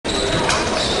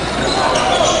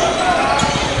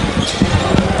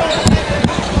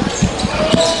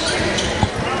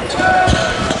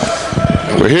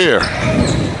here.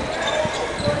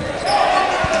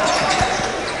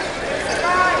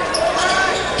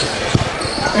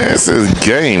 This is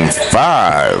game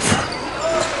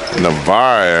 5.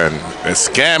 Navarre and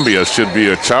Escambia should be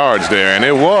a charge there, and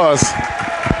it was.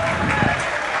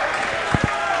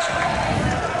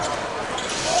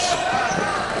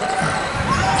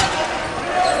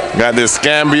 Got the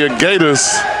Escambia Gators.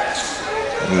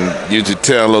 You should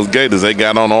tell those Gators they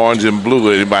got on orange and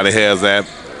blue. Everybody has that.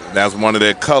 That's one of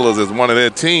their colors. It's one of their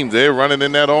teams. They're running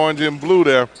in that orange and blue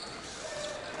there.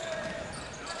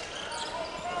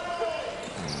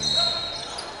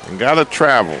 And gotta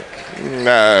travel.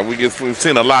 We've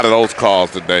seen a lot of those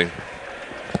calls today.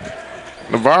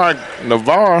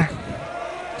 Navarre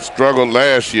struggled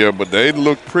last year, but they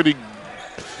looked pretty.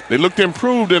 They looked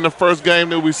improved in the first game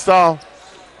that we saw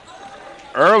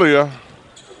earlier.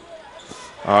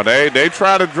 They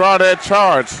try to draw that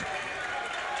charge.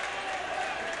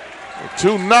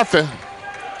 2-0.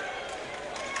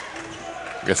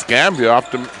 Escambia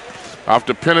off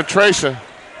the penetration.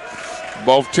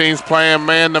 Both teams playing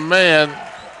man-to-man.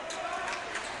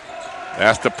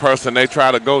 That's the person they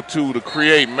try to go to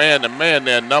create man-to-man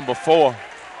there, number 4.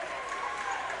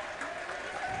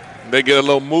 They get a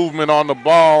little movement on the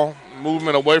ball,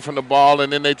 movement away from the ball,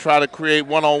 and then they try to create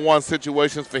one-on-one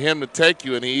situations for him to take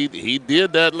you, and he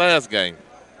did that last game.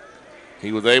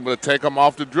 He was able to take him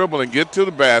off the dribble and get to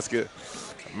the basket.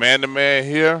 Man-to-man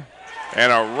here,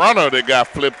 and a runner that got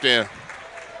flipped in.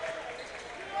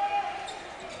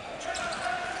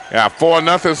 Got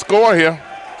 4-0 score here.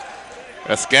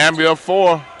 Escambia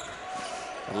 4.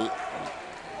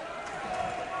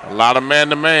 A lot of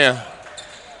man-to-man.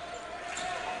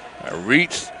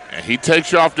 Reach, and he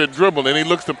takes you off the dribble, and he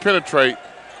looks to penetrate.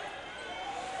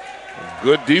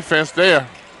 Good defense there.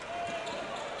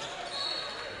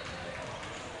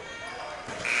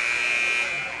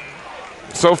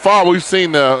 So far, we've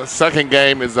seen the second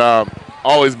game has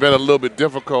always been a little bit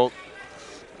difficult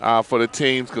for the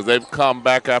teams because they've come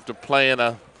back after playing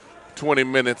 20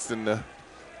 minutes, and the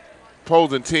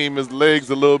opposing team is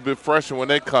legs a little bit fresher when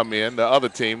they come in. The other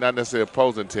team, not necessarily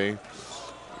opposing team.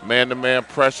 Man-to-man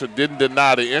pressure didn't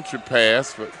deny the entry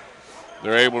pass, but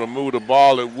they're able to move the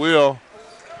ball at will.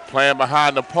 Playing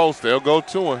behind the post, they'll go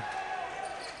to him.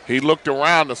 He looked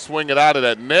around to swing it out of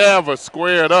that, never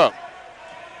squared up.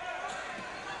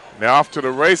 Now off to the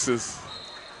races.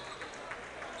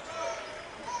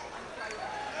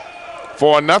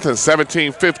 4-0,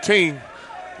 17-15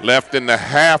 left in the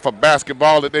half of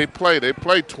basketball that they play. They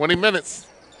played 20 minutes.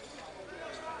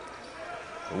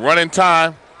 Running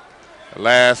time, the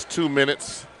last 2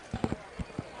 minutes.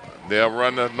 They'll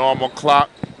run the normal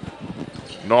clock,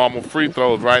 normal free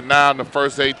throws. Right now in the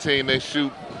first 18 they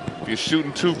shoot. If you're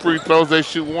shooting 2 free throws, they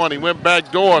shoot 1. He went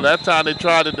back door. That time they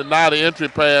tried to deny the entry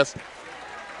pass.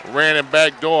 Ran in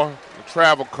back door, the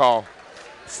travel call,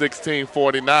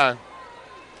 16-49.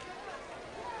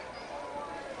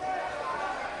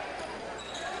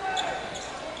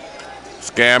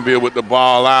 Escambia with the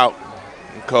ball out.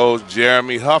 Coach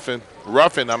Jeremy Ruffin,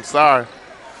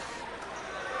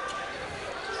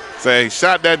 saying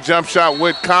shot that jump shot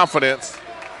with confidence.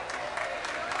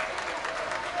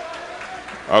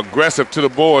 Aggressive to the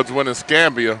boards when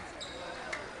Escambia.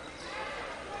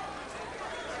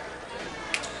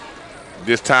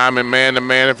 This time in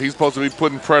man-to-man, if he's supposed to be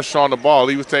putting pressure on the ball,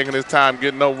 he was taking his time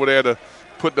getting over there to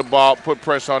put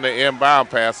pressure on the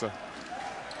inbound passer.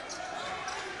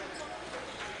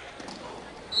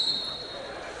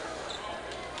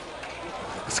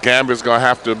 Escambia's going to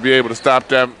have to be able to stop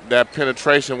that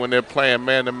penetration when they're playing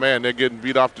man-to-man. They're getting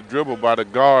beat off the dribble by the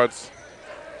guards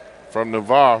from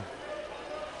Navarre.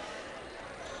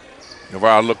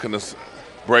 Navarre looking to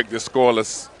break the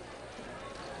scoreless.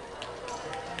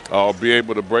 Be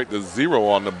able to break the 0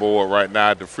 on the board right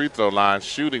now at the free throw line.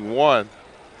 Shooting 1.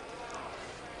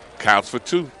 Counts for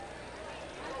 2.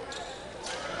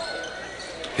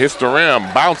 Hits the rim,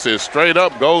 bounces straight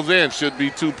up, goes in. Should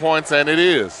be 2 points, and it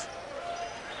is.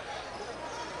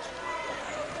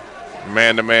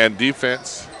 Man-to-man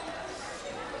defense.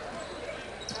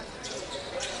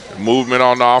 Movement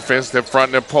on the offense. They're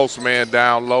fronting their post man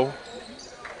down low.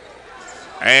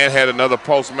 And had another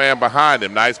post man behind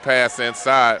him. Nice pass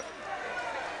inside.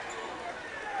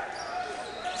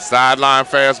 Sideline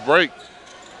fast break.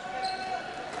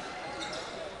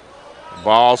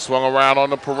 Ball swung around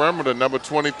on the perimeter. Number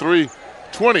 23,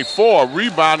 24.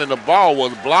 Rebounding, the ball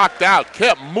was blocked out.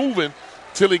 Kept moving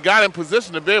till he got in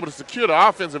position to be able to secure the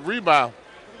offensive rebound.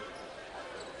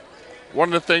 One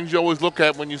of the things you always look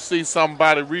at when you see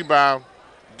somebody rebound,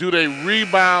 do they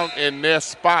rebound in their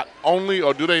spot only,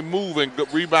 or do they move and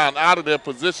rebound out of their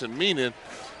position? Meaning,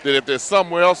 that if there's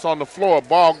somewhere else on the floor, a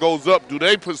ball goes up, do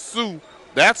they pursue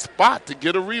that spot to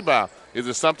get a rebound? Is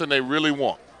it something they really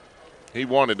want? He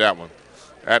wanted that one.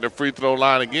 At the free throw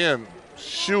line again,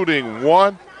 shooting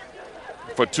 1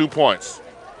 for 2 points.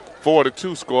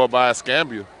 4-2 scored by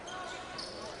Escambia.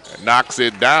 And knocks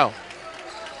it down.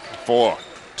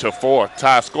 4-4,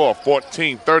 tie score,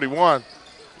 14-31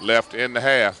 left in the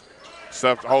half.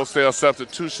 Wholesale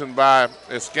substitution by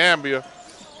Escambia.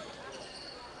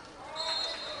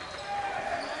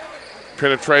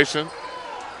 Penetration.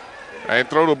 And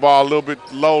throw the ball a little bit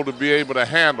low to be able to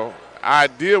handle.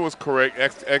 Idea was correct.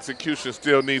 Execution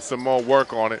still needs some more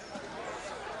work on it.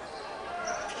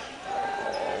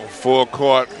 Full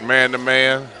court,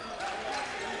 man-to-man.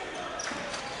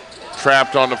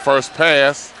 Trapped on the first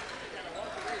pass.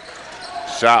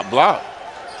 Shot blocked.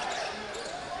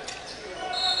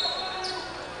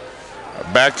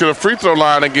 Back to the free throw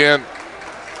line again.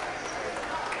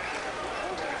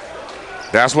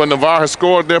 That's where Navarre has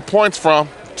scored their points from.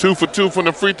 2 for 2 from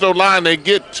the free throw line. They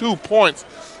get 2 points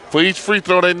for each free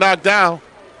throw they knock down.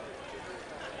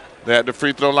 They're at the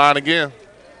free throw line again.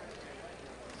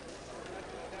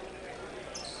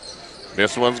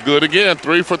 This one's good again.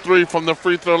 3 for 3 from the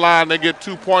free throw line. They get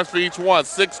 2 points for each one.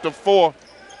 6-4.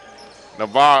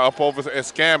 Navarre up over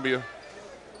Escambia.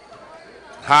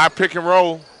 High pick and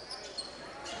roll.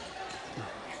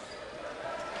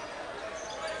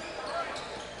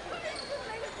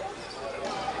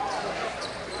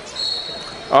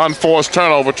 Unforced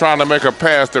turnover, trying to make a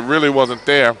pass that really wasn't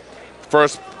there.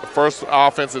 First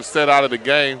offensive set out of the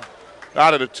game.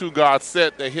 Out of the 2-guard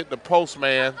set, they hit the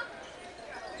postman.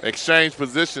 Exchanged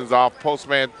positions off.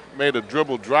 Postman made a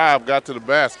dribble drive, got to the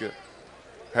basket.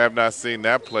 Have not seen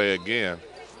that play again.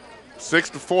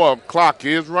 6-4, clock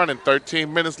is running.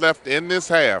 13 minutes left in this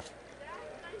half.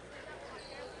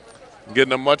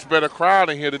 Getting a much better crowd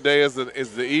in here today as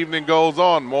the evening goes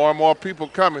on. More and more people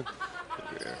coming.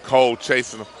 Cole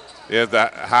chasing him. There's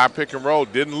that high pick and roll.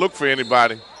 Didn't look for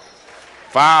anybody.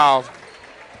 Foul.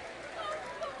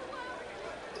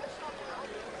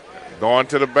 Going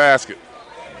to the basket.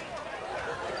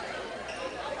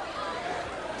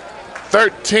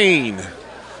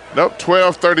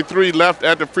 12:33 left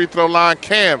at the free throw line.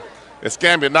 Can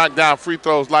Escambia knock down free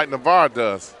throws like Navarre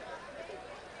does?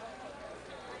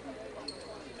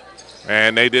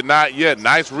 And they did not yet.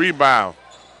 Nice rebound.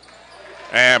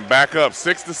 And back up,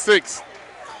 6-6.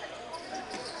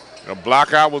 The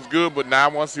block out was good, but now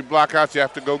once you block out, you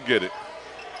have to go get it.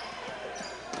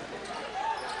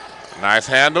 Nice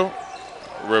handle.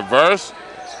 Reverse.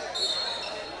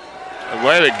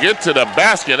 Way to get to the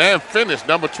basket and finish.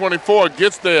 Number 24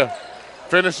 gets there,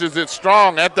 finishes it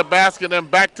strong at the basket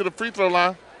and back to the free throw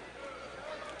line.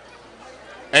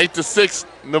 8-6,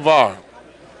 Navarre.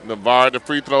 Navarre at the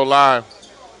free throw line.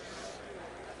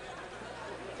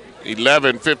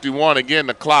 11:51, again,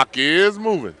 the clock is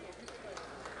moving.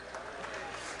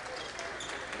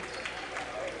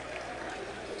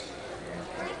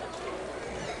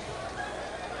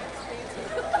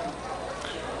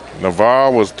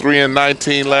 Navarre was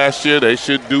 3-19 last year. They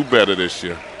should do better this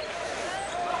year.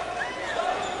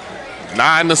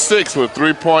 9-6 with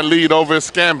 3-point lead over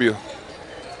Escambia.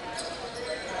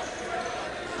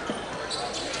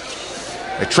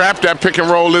 They trapped that pick and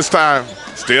roll this time.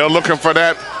 Still looking for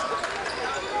that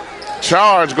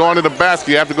charge going to the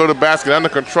basket. You have to go to the basket under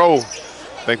control.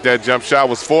 I think that jump shot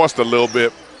was forced a little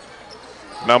bit.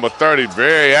 Number 30,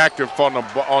 very active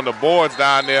on the boards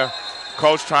down there.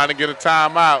 Coach trying to get a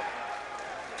timeout.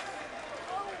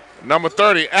 Number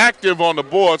 30, active on the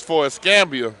boards for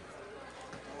Escambia.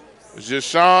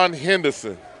 Jashawn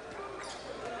Henderson.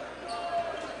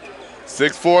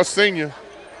 6'4" senior.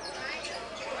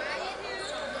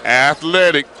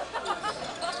 Athletic.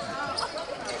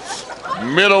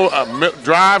 Middle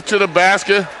drive to the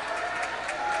basket.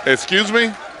 Excuse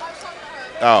me?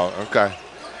 Oh, okay.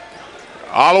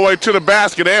 All the way to the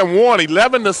basket and won,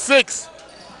 11-6.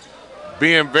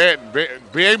 Being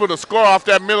able to score off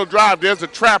that middle drive. There's a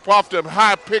trap off the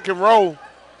high pick and roll.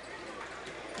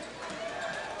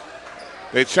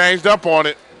 They changed up on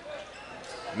it.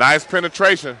 Nice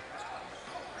penetration.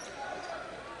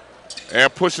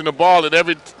 And pushing the ball at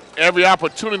every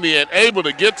opportunity and able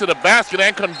to get to the basket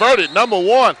and convert it. Number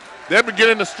 1, they're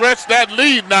beginning to stretch that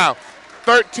lead now.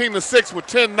 13-6 with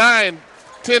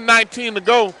 10-19 to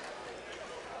go.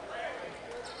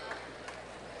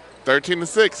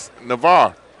 13-6,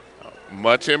 Navarre.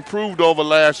 Much improved over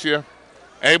last year.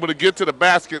 Able to get to the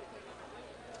basket.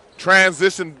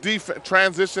 Transition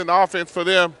offense for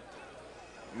them.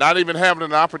 Not even having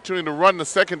an opportunity to run the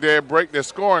secondary break. They're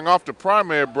scoring off the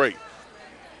primary break.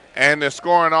 And they're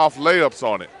scoring off layups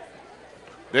on it.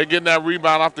 They're getting that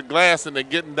rebound off the glass and they're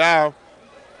getting down.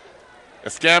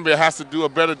 Escambia has to do a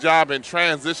better job in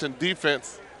transition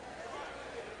defense.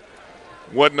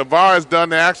 What Navarre has done,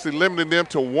 they're actually limiting them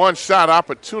to one-shot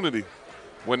opportunity.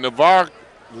 When Navarre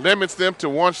limits them to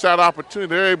one-shot opportunity,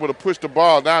 they're able to push the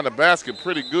ball down the basket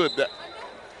pretty good.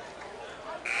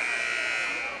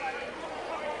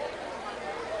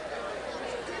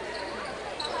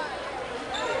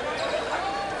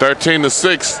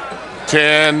 13-6,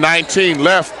 10-19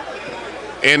 left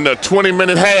in the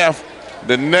 20-minute half.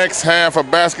 The next half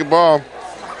of basketball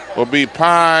will be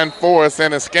Pine Forest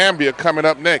and Escambia coming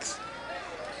up next.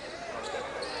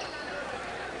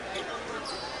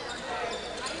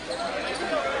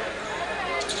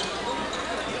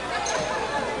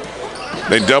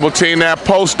 They double team that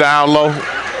post down low.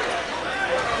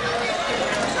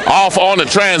 Off on the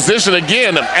transition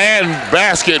again, and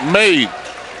basket made.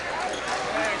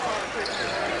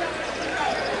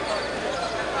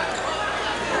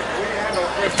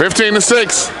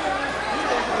 (15-6).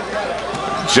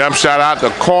 Jump shot out the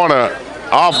corner,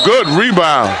 off, good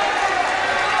rebound.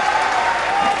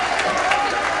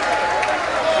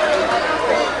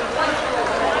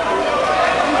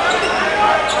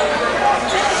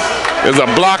 There's a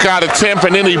block out attempt,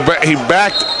 and then he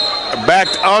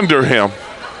backed under him,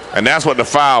 and that's what the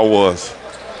foul was.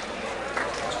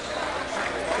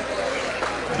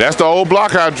 That's the old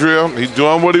block out drill. He's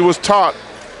doing what he was taught.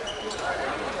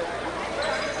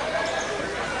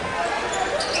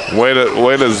 Way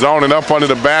to zone it up under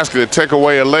the basket to take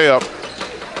away a layup.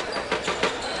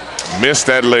 Missed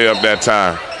that layup that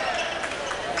time.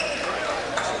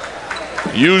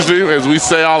 Usually, as we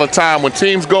say all the time, when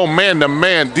teams go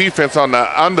man-to-man defense on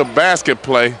the under basket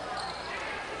play,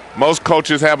 most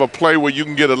coaches have a play where you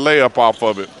can get a layup off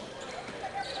of it.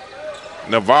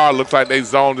 Navarre looks like they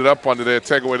zoned it up under there,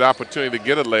 take away the opportunity to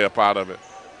get a layup out of it.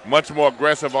 Much more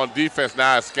aggressive on defense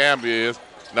now as Escambia is.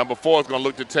 Number 4 is going to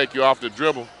look to take you off the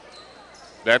dribble.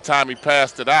 That time he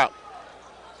passed it out.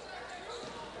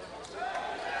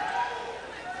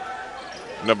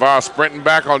 Navarre sprinting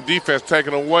back on defense,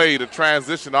 taking away the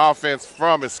transition offense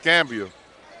from Escambia.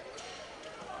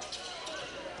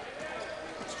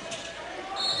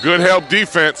 Good help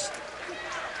defense.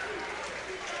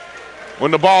 When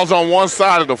the ball's on one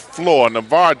side of the floor,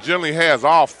 Navarre generally has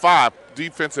all 5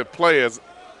 defensive players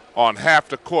on half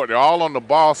the court. They're all on the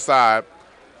ball side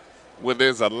where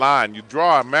there's a line. You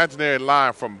draw an imaginary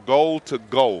line from goal to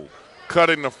goal,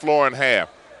 cutting the floor in half.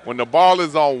 When the ball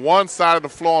is on one side of the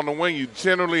floor on the wing, you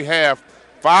generally have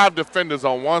 5 defenders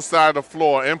on one side of the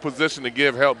floor in position to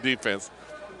give help defense.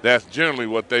 That's generally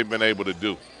what they've been able to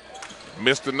do.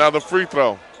 Missed another free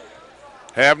throw.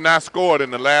 Have not scored in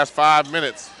the last 5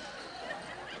 minutes.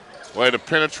 Way to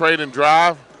penetrate and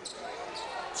drive.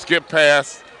 Skip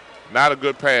pass. Not a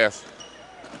good pass.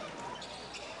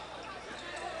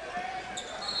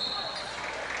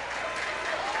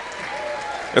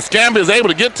 Escambia is able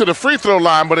to get to the free throw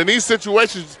line, but in these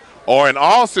situations, or in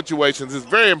all situations, it's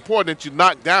very important that you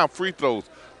knock down free throws.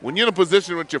 When you're in a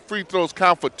position that your free throws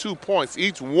count for 2 points,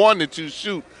 each one that you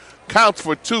shoot counts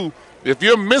for 2. If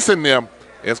you're missing them,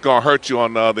 it's going to hurt you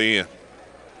on the other end.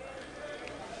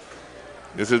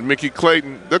 This is Mickey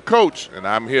Clayton, the coach, and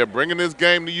I'm here bringing this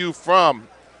game to you from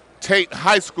Tate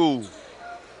High School.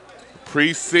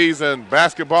 Preseason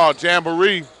basketball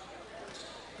jamboree.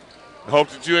 I hope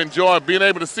that you enjoy being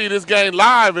able to see this game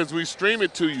live as we stream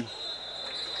it to you.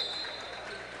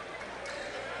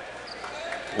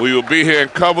 We will be here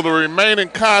and cover the remaining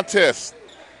contests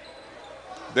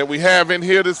that we have in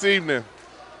here this evening.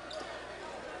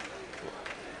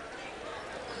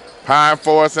 Pine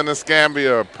Forest and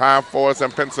Escambia, Pine Forest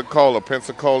and Pensacola,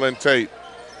 Pensacola and Tate.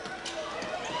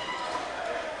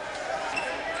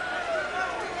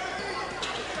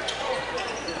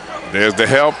 There's the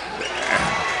help.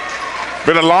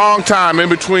 Been a long time in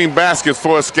between baskets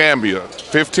for Escambia.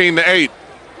 15-8.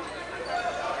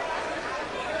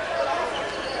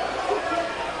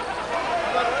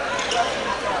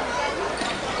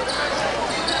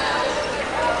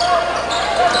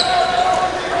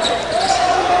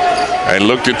 They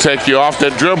look to take you off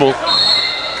that dribble.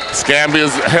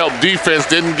 Escambia's help defense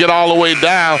didn't get all the way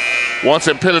down. Once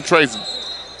it penetrates,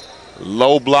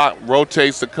 low block,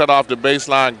 rotates to cut off the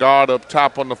baseline. Guard up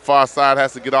top on the far side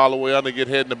has to get all the way under, get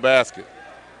head in the basket.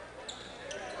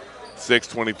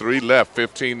 6:23 left,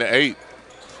 15-8.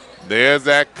 There's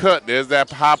that cut. There's that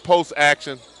high post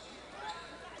action.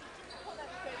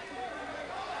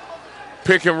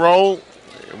 Pick and roll.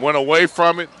 Went away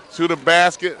from it to the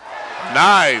basket.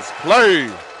 Nice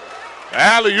play.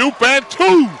 Alley-oop and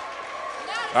 2.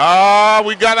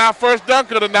 We got our first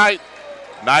dunker tonight.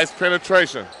 Nice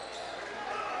penetration.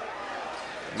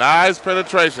 Nice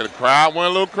penetration. The crowd went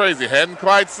a little crazy. Hadn't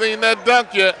quite seen that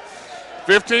dunk yet.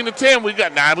 15-10.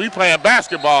 We playing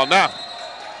basketball now.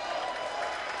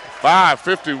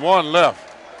 5:51 left.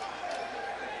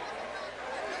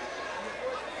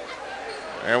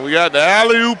 And we got the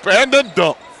alley-oop and the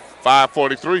dunk.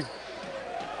 5:43.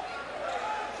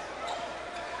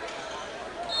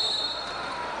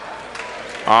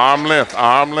 Arm length,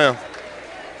 arm length.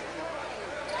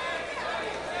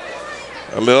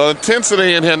 A little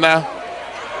intensity in here now.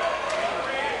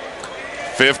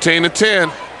 15-10.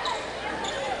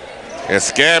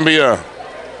 Escambia,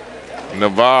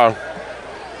 Navarre.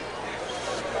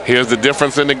 Here's the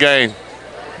difference in the game.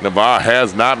 Navarre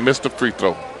has not missed a free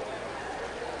throw.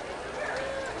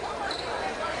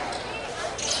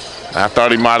 I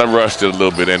thought he might have rushed it a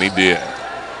little bit, and he did.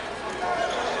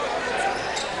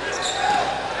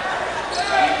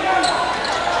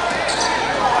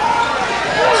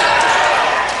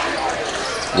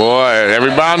 Boy,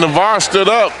 everybody in Navarre stood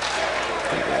up,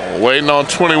 waiting on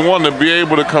 21 to be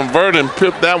able to convert and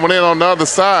pip that one in on the other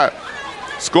side.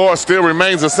 Score still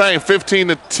remains the same,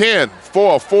 15-10,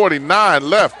 4:49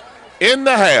 left in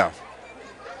the half.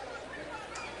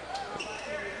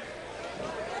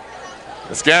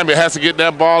 Escambia has to get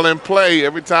that ball in play.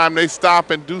 Every time they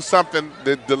stop and do something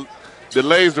that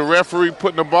delays the referee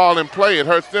putting the ball in play, it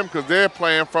hurts them because they're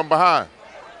playing from behind.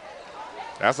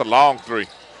 That's a long three.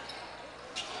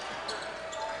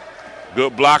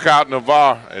 Good block out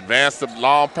Navarre. Advanced the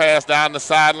long pass down the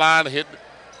sideline, hit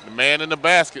the man in the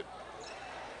basket.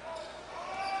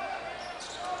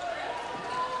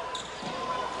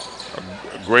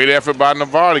 A great effort by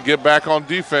Navarre to get back on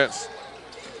defense.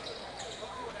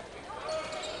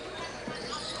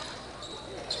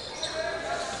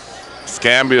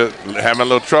 Escambia having a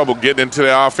little trouble getting into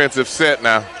the offensive set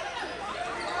now.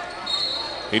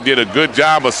 He did a good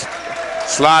job of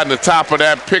sliding the top of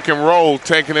that pick and roll,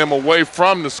 taking him away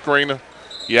from the screener.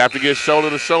 You have to get shoulder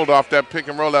to shoulder off that pick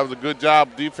and roll. That was a good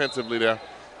job defensively there.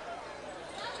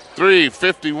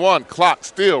 3:51, clock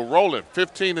still rolling,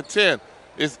 15-10.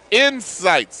 It's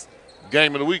INSiiGHTS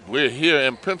Game of the Week. We're here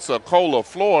in Pensacola,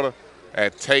 Florida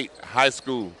at Tate High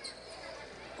School,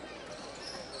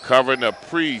 covering the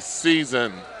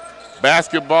preseason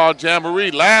basketball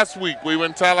jamboree. Last week we were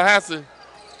in Tallahassee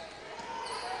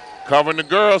covering the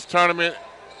girls tournament,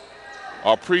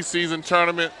 our preseason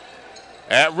tournament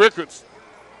at Rickards.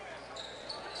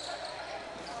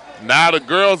 Now the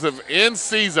girls have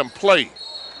in-season play.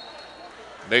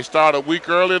 They start a week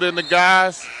earlier than the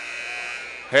guys.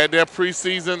 Had their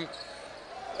preseason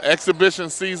exhibition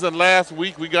season last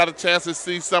week. We got a chance to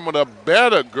see some of the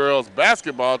better girls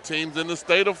basketball teams in the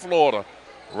state of Florida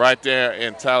right there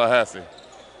in Tallahassee.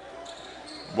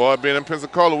 Boy, being in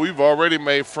Pensacola, we've already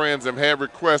made friends and had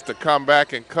requests to come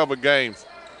back and cover games.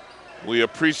 We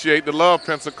appreciate the love,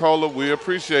 Pensacola. We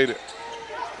appreciate it.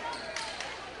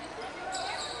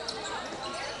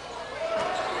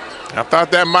 I thought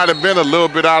that might have been a little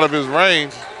bit out of his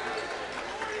range.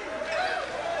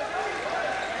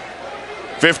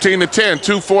 15-10,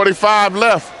 2:45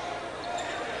 left.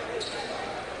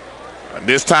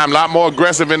 This time, a lot more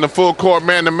aggressive in the full court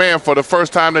man-to-man. For the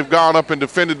first time, they've gone up and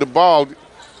defended the ball.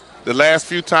 The last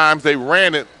few times they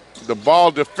ran it, the ball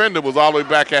defender was all the way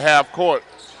back at half court.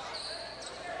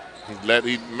 He let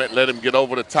him get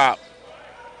over the top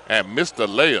and missed the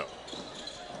layup.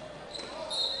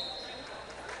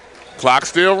 Clock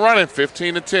still running,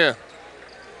 15-10.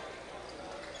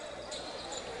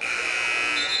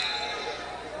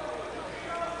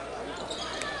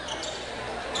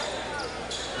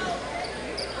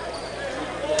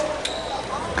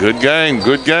 Good game,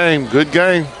 good game, good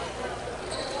game.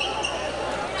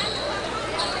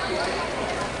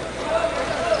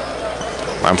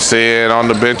 I'm seeing on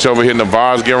the bench over here,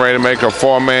 Navarre's getting ready to make a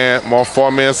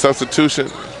four-man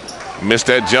substitution. Missed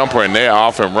that jumper, and they're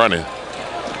off and running.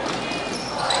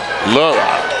 Look,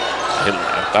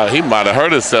 I thought he might have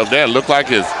hurt himself there. Looked like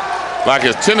his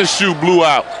tennis shoe blew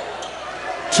out.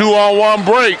 2-on-1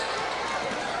 break.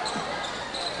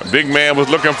 The big man was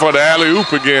looking for the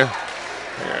alley-oop again.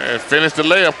 And finished the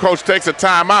layup. Coach takes a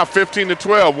timeout,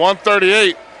 15-12,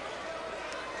 1:38.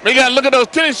 You got to look at those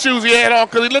tennis shoes he had on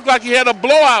because he looked like he had a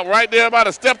blowout right there about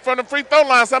a step from the free throw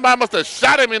line. Somebody must have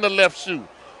shot him in the left shoe.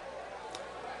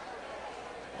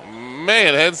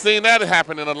 Man, hadn't seen that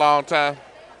happen in a long time.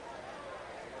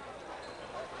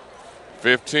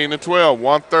 15-12,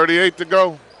 1:38 to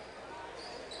go.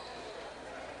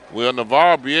 Will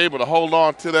Navarre be able to hold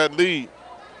on to that lead?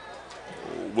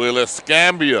 Will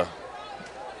Escambia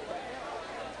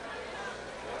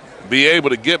be able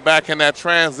to get back in that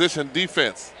transition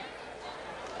defense?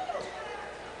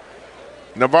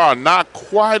 Navarre not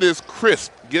quite as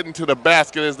crisp getting to the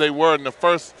basket as they were in the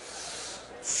first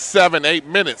 7-8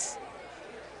 minutes.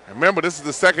 Remember, this is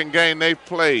the second game they've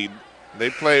played. They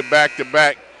played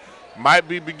back-to-back. Might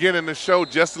be beginning to show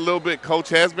just a little bit. Coach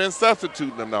has been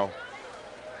substituting them, though.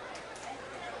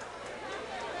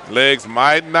 Legs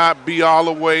might not be all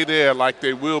the way there like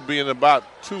they will be in about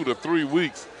 2 to 3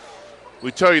 weeks.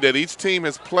 We tell you that each team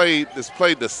has played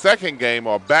the second game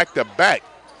or back-to-back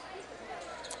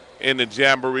in the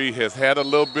Jamboree has had a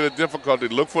little bit of difficulty.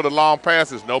 Look for the long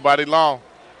passes. Nobody long.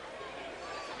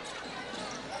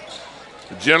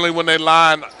 Generally, when they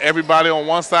line everybody on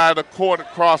one side of the court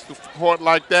across the court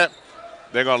like that,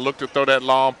 they're going to look to throw that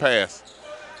long pass.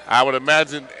 I would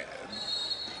imagine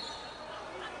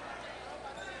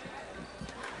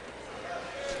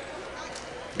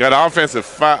got an offensive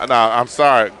foul. No, I'm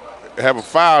sorry. Have a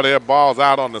foul there. Ball's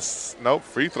out on the nope,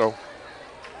 free throw.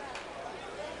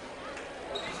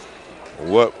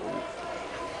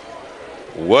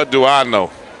 What do I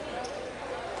know?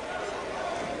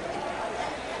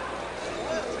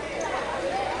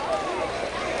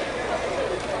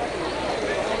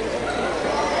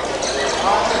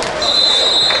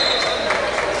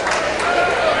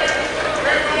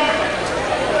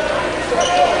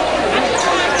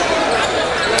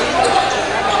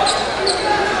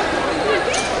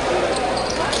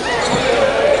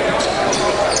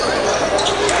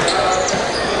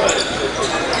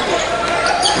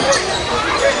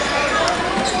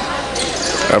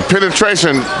 A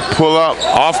penetration pull up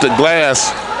off the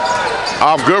glass,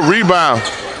 off good rebound,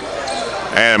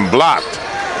 and blocked.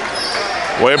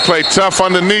 Well, it played tough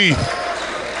underneath.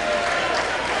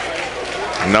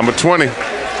 Number 20,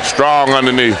 strong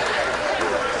underneath.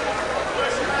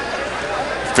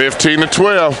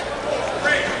 15-12.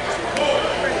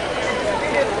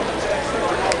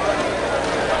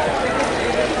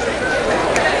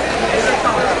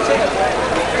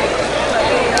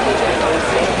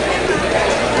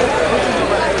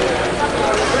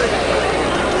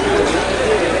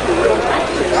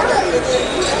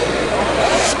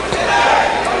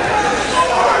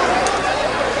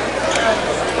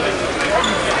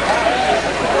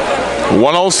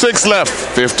 .106 left,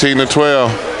 15-12.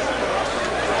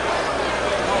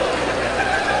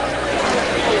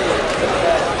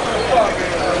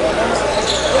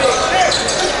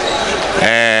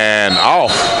 And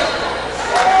off.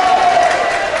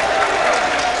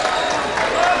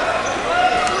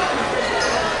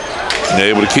 They're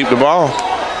able to keep the ball.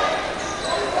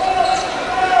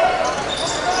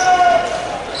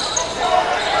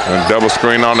 And double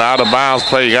screen on the out of bounds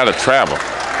play, you got to travel.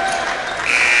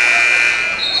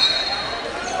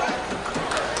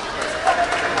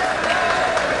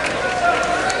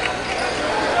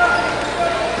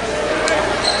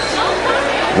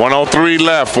 .103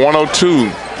 left, 102,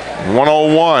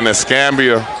 101,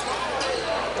 Escambia.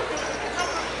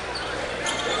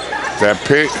 That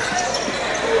pick.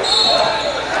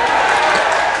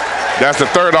 That's the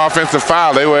third offensive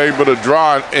foul they were able to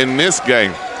draw in this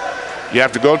game. You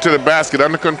have to go to the basket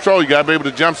under control. You got to be able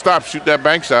to jump stop, shoot that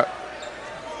bank shot.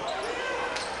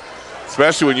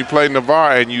 Especially when you play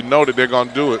Navarre and you know that they're going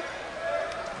to do it.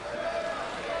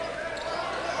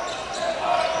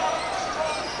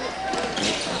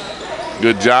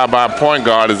 Good job by point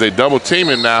guard as they double team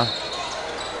him now.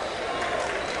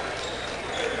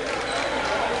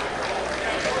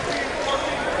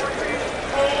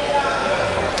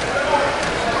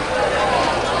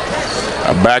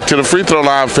 Back to the free throw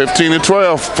line, 15-12,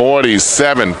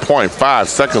 47.5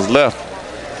 seconds left.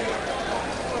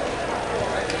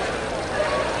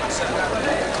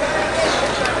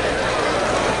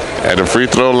 At the free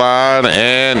throw line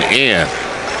and in.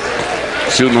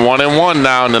 Shooting 1-and-1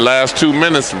 now in the last 2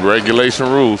 minutes, regulation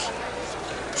rules.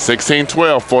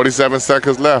 16-12, 47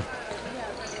 seconds left.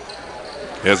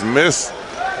 Has missed.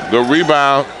 Good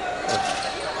rebound.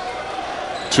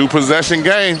 2-possession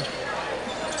game.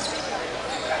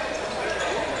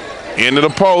 Into the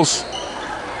post.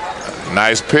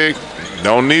 Nice pick.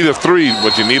 Don't need a three,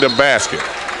 but you need a basket.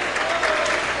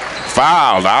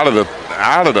 Fouled out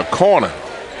of the corner.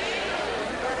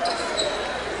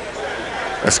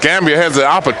 Escambia has the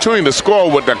opportunity to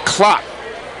score with the clock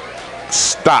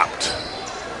stopped.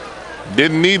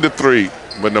 Didn't need the three,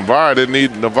 but Navarre didn't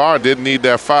need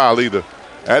that foul either.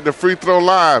 At the free throw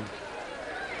line,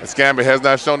 Escambia has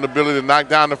not shown the ability to knock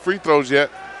down the free throws yet.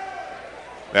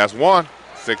 That's one,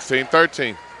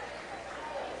 16-13.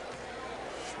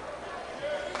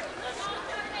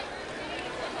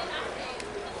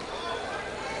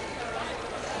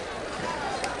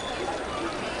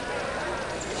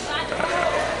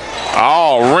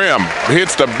 ball, rim,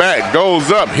 hits the back,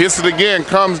 goes up, hits it again,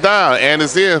 comes down, and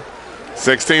it's in.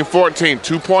 16-14,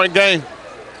 2-point game.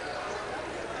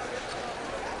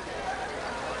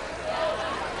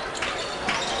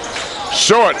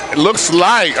 Short, it looks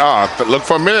like, look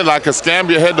for a minute like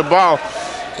Escambia had the ball.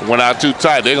 Went out too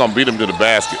tight. They're going to beat him to the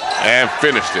basket. And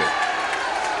finished it.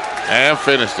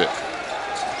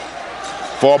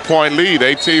 4-point lead,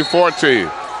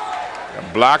 18-14.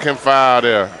 Blocking foul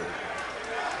there.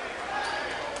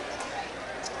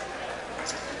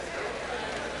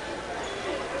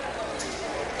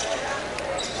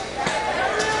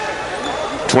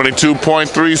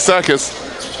 .3 seconds,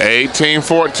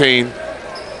 18-14.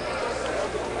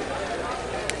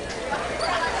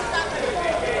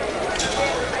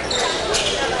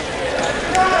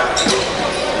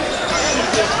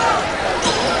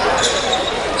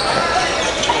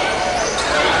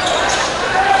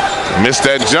 Missed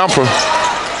that jumper.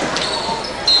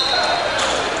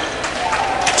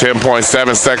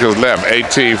 10.7 seconds left,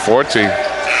 18-14.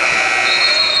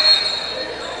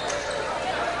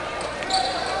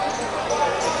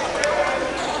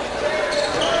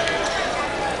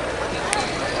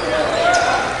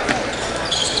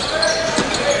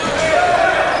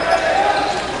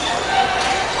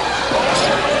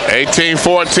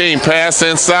 Pass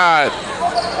inside.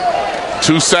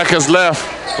 2 seconds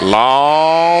left.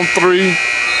 Long three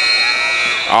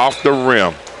off the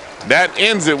rim. That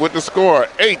ends it with the score,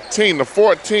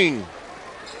 18-14.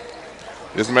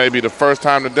 This may be the first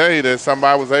time today that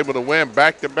somebody was able to win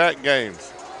back-to-back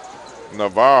games.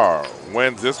 Navarre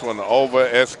wins this one over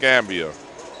Escambia.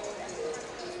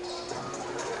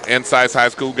 INSiiGHTS High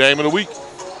School Game of the Week.